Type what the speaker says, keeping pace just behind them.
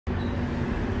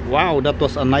Wow, that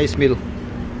was a nice meal.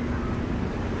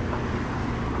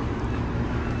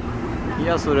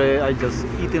 Yesterday I just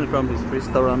eaten from this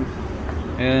restaurant,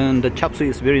 and the chop suey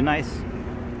is very nice,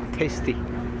 tasty.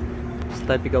 It's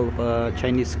typical of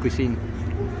Chinese cuisine.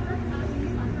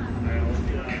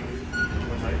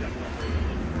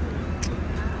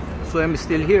 So I'm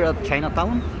still here at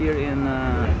Chinatown, here in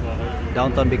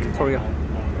downtown Victoria.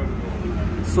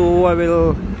 So I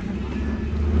will,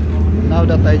 now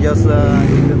that I just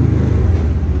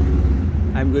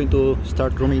I'm going to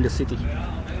start roaming the city,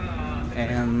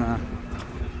 and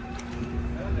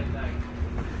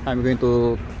I'm going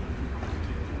to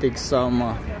take some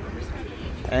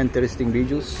interesting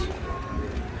videos.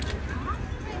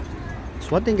 So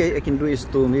one thing I can do is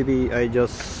to maybe I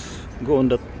just go on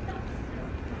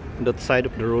that side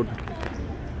of the road,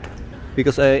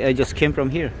 because I just came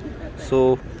from here,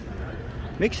 so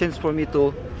makes sense for me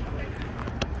to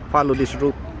follow this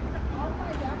route.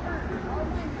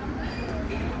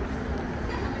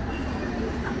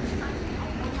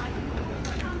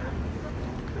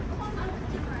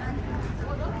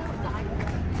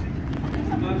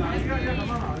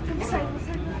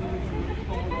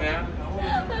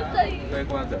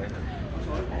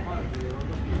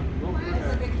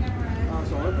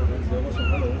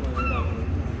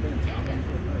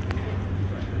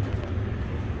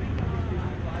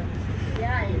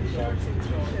 Yeah, in shorts and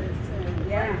t-shirts.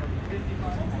 Yeah.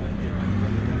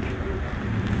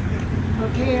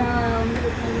 Okay,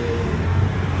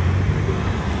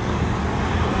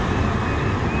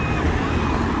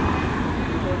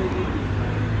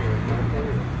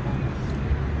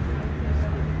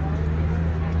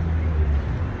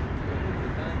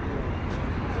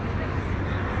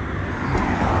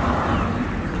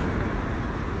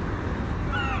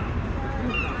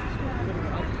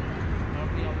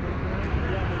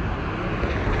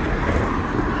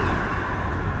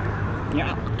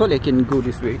 Yeah, actually I can go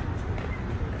this way.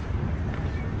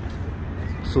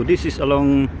 So this is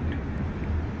along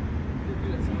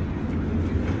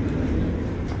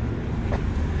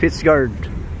Fitzgard.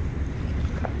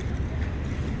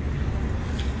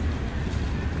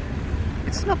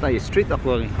 It's not a street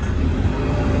actually.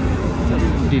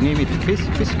 Just the name is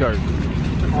Fitzgard.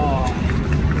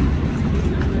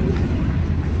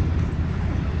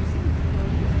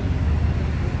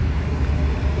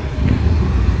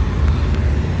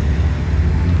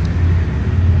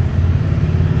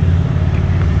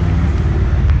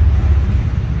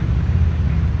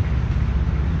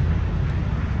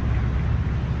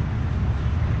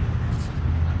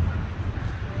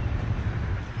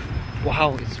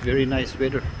 Wow, it's very nice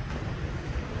weather.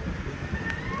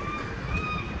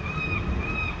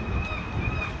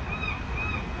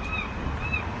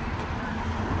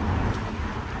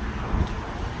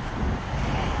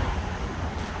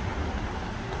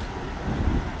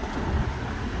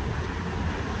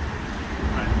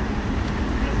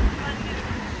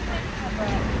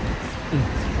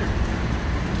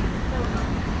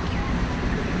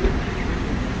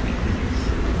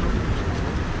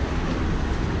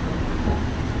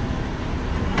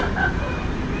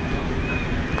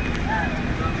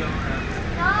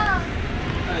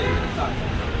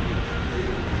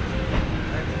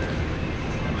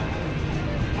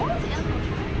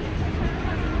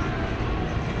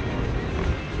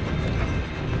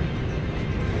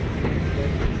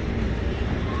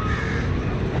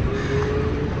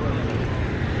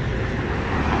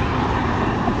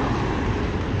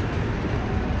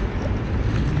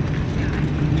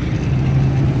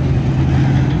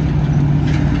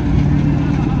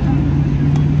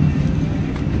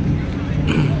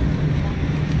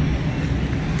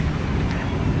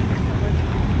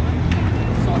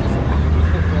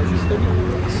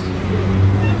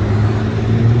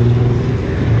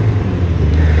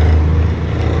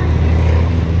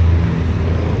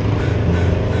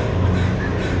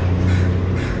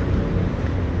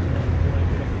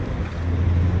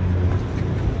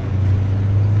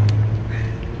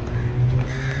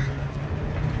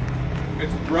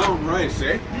 It's brown rice,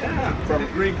 eh? Yeah. From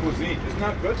Greek cuisine. Isn't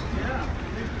that good? Yeah.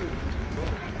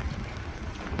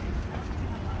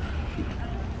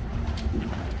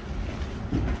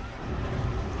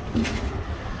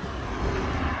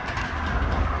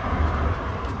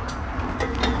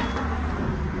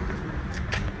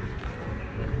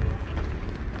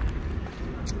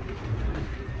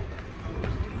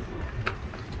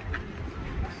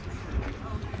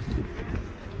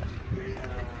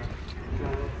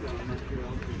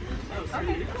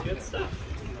 Good stuff.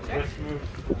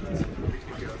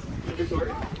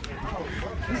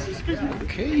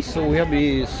 Okay, so we have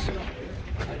this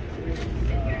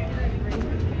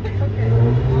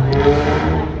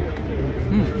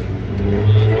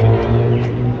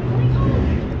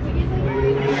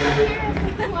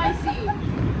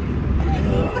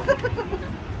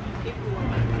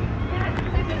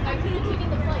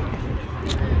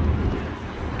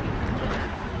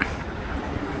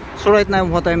So right now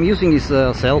what I'm using is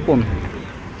a cell phone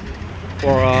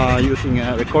for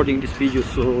recording this video,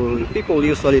 so people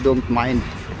usually don't mind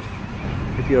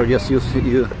if you're just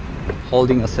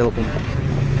holding a cell phone.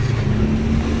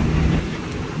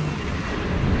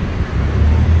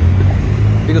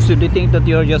 Because they think that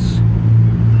you're just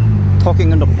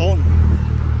talking on the phone.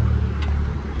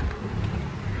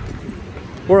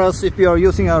 Whereas if you are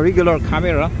using a regular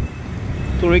camera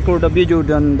to record a video,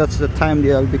 then that's the time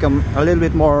they'll become a little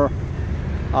bit more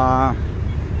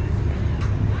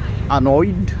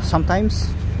annoyed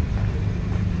sometimes.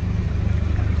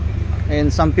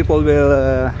 And some people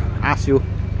will ask you,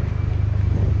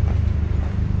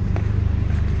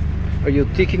 are you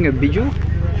taking a video?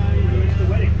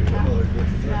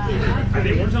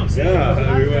 Yeah,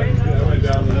 I went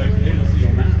down the next day to see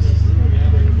a mass.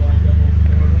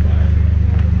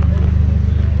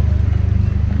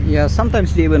 Yeah,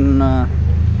 sometimes they even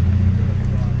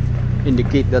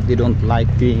indicate that they don't like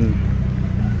being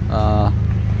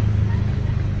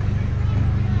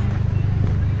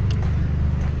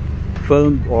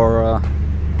filmed or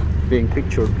being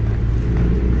pictured.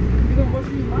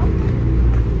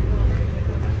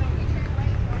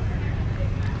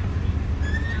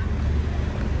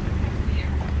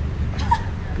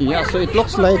 Yeah, so it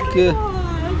looks like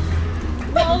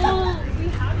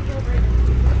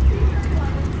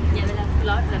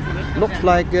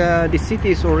the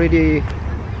city is already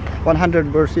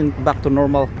 100% back to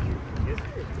normal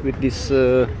with this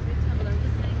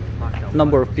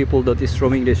number of people that is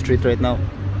roaming the street right now.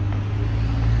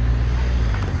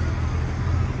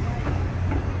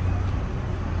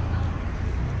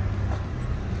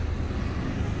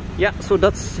 Yeah, so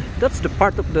that's the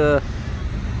part of the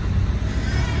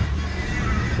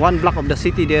one block of the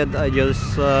city that I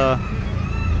just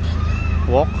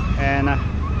walk, and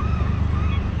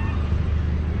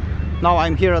now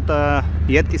I'm here at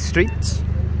Yet Street.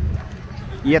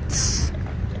 Yet.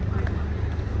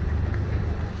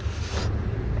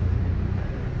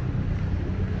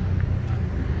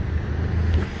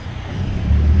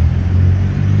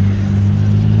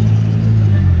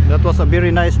 That was a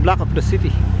very nice block of the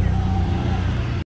city.